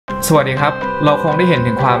วัสดีครับเราคงได้เห็น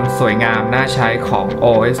ถึงความสวยงามน่าใช้ของ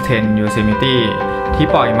OS X Yosemite ที่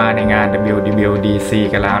ปล่อยมาในงาน WWDC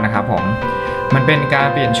กันแล้วนะครับผมมันเป็นการ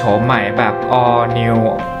เปลี่ยนโฉมใหม่แบบ All New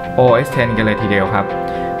OS X กันเลยทีเดียวครับ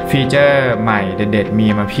ฟีเจอร์ใหม่เด็ดๆมี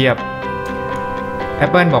มาเพียบ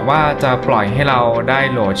Apple บอกว่าจะปล่อยให้เราได้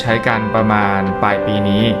โหลดใช้กันประมาณปลายปี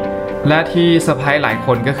นี้และที่เซอร์ไพรส์หลายค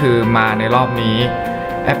นก็คือมาในรอบนี้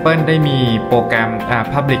Apple ได้มีโปรแกรม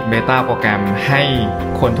Public Beta โปรแกรมให้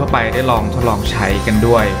คนทั่วไปได้ลองทดลองใช้กัน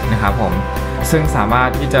ด้วยนะครับผมซึ่งสามารถ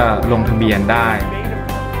ที่จะลงทะเบียนได้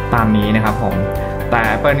ตามนี้นะครับผมแต่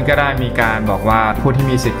Apple ก็ได้มีการบอกว่าผู้ที่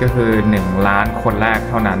มีสิทธิ์ก็คือ1 ล้านคนแรก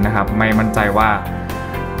เท่านั้นนะครับไม่มั่นใจว่า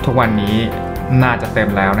ทุกวันนี้น่าจะเต็ม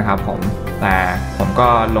แล้วนะครับผมแต่ผมก็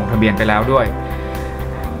ลงทะเบียนไปแล้วด้วย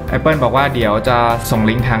Apple บอกว่าเดี๋ยวจะส่ง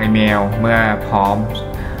ลิงก์ทางอีเมลเมื่อพร้อม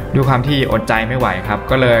ด้วยความที่อดใจไม่ไหวครับ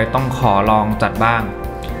ก็เลยต้องขอลองจัดบ้าง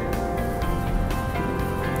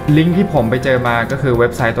ลิงก์ที่ผมไปเจอมาก็คือเว็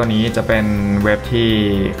บไซต์ตัวนี้จะเป็นเว็บที่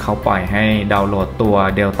เขาปล่อยให้ดาวน์โหลดตัว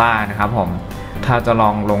Delta นะครับผมถ้าจะล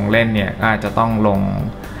องลงเล่นเนี่ยอาจจะต้องลง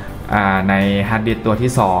ในฮาร์ดดิสก์ตัว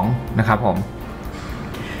ที่2นะครับผม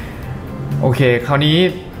โอเคคราวนี้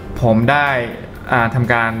ผมได้ท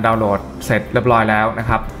ำการดาวน์โหลดเสร็จเรียบร้อยแล้วนะ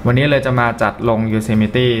ครับวันนี้เลยจะมาจัดลง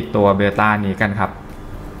Yosemite ตัวเบต้านี้กันครับ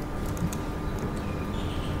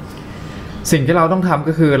สิ่งที่เราต้องทำ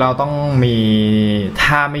ก็คือเราต้องมี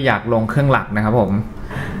ถ้าไม่อยากลงเครื่องหลักนะครับผม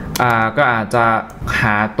ก็อาจจะห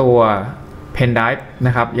าตัว Pen Drive น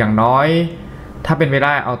ะครับอย่างน้อยถ้าเป็นไปไ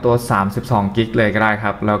ด้เอาตัว32 กิกเลยก็ได้ค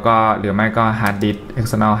รับแล้วก็หรือไม่ก็ Hard Disk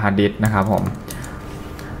External Hard Disk นะครับผม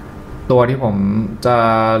ตัวที่ผมจะ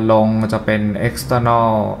ลงจะเป็น external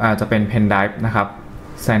จะเป็น pen drive นะครับ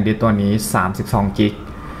SanDisk ตัวนี้32 กิก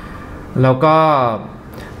แล้ว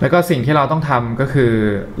ก็สิ่งที่เราต้องทำก็คือ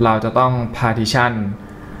เราจะต้อง partition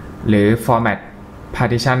หรือ format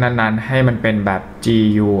partition นั้นๆให้มันเป็นแบบ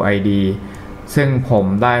GUID ซึ่งผม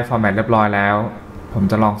ได้ format เรียบร้อยแล้วผม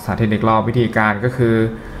จะลองสาธิตอีกรอบวิธีการก็คือ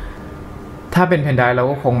ถ้าเป็น pen drive เรา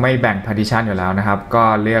ก็คงไม่แบ่ง partition อยู่แล้วนะครับก็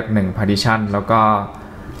เลือก1 partition แล้วก็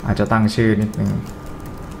อาจจะตั้งชื่อนิดนึง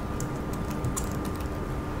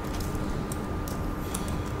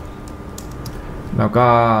แล้วก็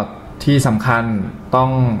ที่สำคัญ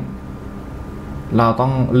เราต้อ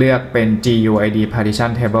งเลือกเป็น GUID partition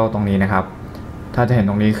table ตรงนี้นะครับถ้าจะเห็น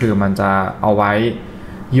ตรงนี้คือมันจะเอาไว้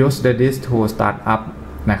use the disk to start up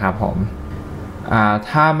นะครับผม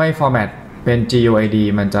ถ้าไม่ format เป็น GUID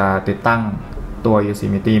มันจะติดตั้งตัว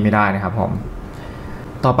Yosemite ไม่ได้นะครับผม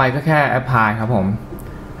ต่อไปก็แค่ apply ครับผม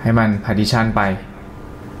ให้มัน partition ไป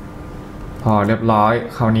พอเรียบร้อย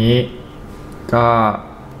คราวนี้ก็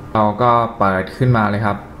เราก็เปิดขึ้นมาเลยค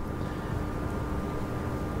รับ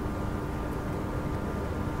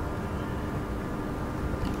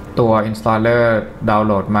ตัว installer ดาวน์โ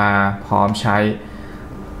หลดมาพร้อมใช้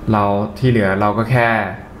เราที่เหลือเราก็แค่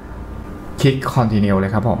คลิก continue เล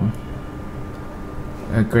ยครับผม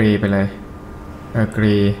agree ไปเลย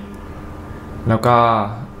agree แล้วก็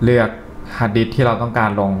เลือกฮาร์ดดิสก์ที่เราต้องกา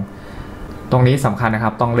รลงตรงนี้สำคัญนะค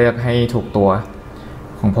รับต้องเลือกให้ถูกตัว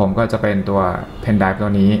ของผมก็จะเป็นตัว Pen Drive ตั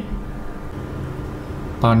วนี้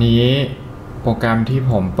ตอนนี้โปรแกรมที่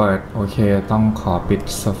ผมเปิดโอเคต้องขอปิด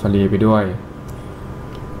Safari ไปด้วย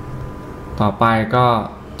ต่อไปก็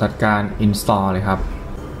จัดการ install เลยครับ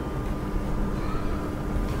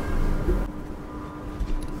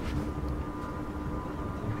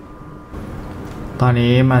ตอน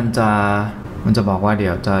นี้มันจะบอกว่าเดี๋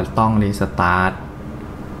ยวจะต้องรีสตาร์ท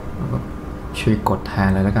ช่วยกดแทน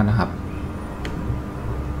เลยแล้วกันนะครับ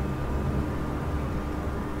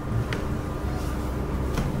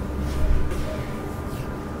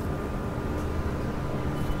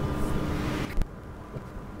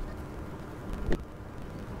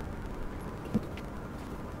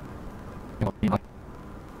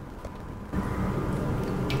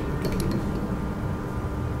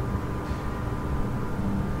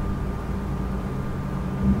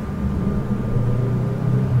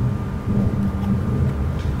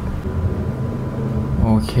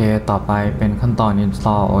โอเคต่อไปเป็นขั้นตอน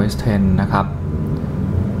install OS X นะครับ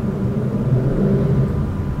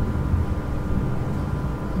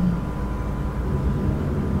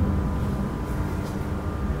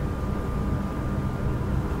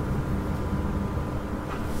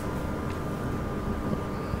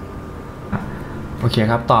โอเค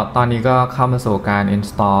ครับตอนนี้ก็เข้ามาสู่การ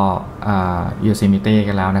install Yosemite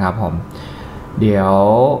กันแล้วนะครับผมเดี๋ยว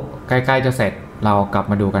ใกล้ๆจะเสร็จเรากลับ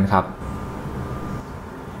มาดูกันครับ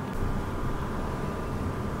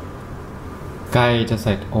ใกล้จะเส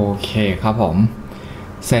ร็จโอเคครับผม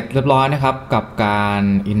เสร็จเรียบร้อยนะครับกับการ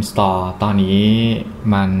install ตอนนี้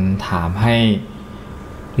มันถามให้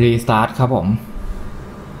รีสตาร์ทครับผม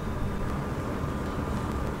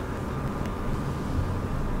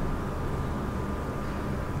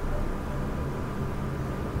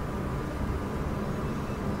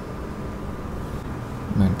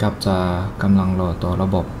เหมือนกับจะกำลังโหลดตัวระ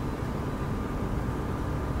บบ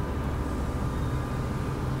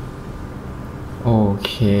โอเ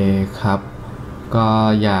คครับก็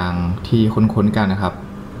อย่างที่คุ้นๆกันนะครับ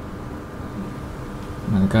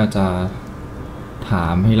มันก็จะถา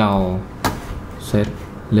มให้เราเซต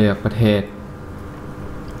เลือกประเทศ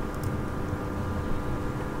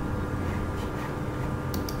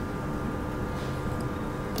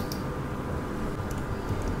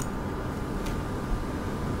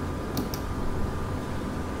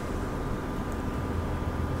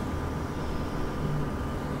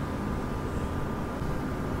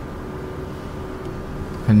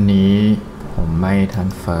อันนี้ผมไม่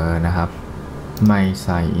transfer นะครับไม่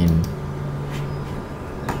sign in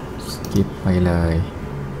skip ไปเลย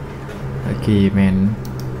agreement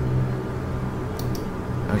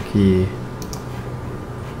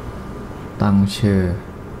ตั้งชื่อ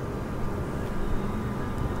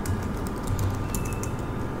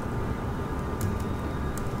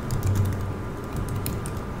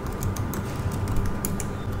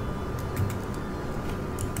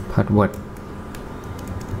พาสเวิร์ด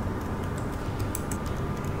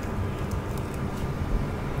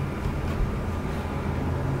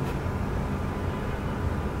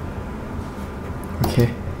โอเค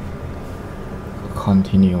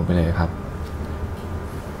continue ไปเลยครับ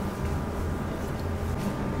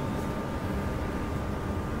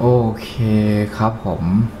โอเคครับผม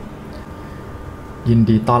ยิน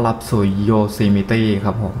ดีต้อนรับสู่ Yosemite ค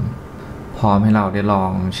รับผมพร้อมให้เราได้ลอ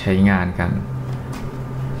งใช้งานกัน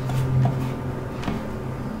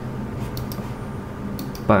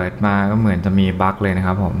เปิดมาก็เหมือนจะมีบั๊กเลยนะค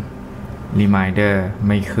รับผม Reminder ไ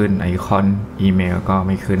ม่ขึ้นไอคอนอีเมลก็ไ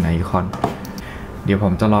ม่ขึ้นไอคอนเดี๋ยวผ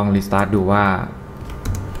มจะลองรีสตาร์ทดูว่า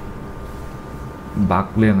บั๊ก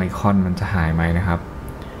เรื่องไอคอนมันจะหายไหมนะครับ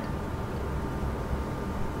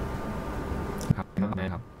ครับ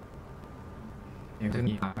ยังจะ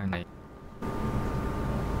มีอะไร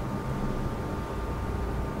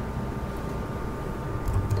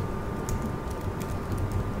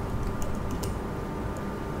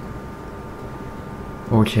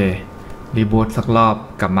โอเครีบูตสักรอบ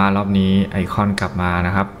กลับมารอบนี้ไอคอนกลับมา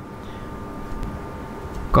นะครับ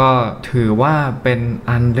ก็ถือว่าเป็น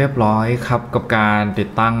อันเรียบร้อยครับกับการติด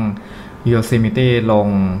ตั้ง Yosemite ลง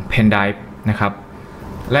Pen Drive นะครับ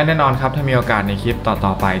และแน่นอนครับถ้ามีโอกาสในคลิปต่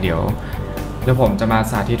อไปเดี๋ยวผมจะมา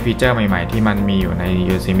สาธิตฟีเจอร์ใหม่ๆที่มันมีอยู่ใน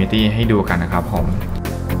Yosemite ให้ดูกันนะครับผม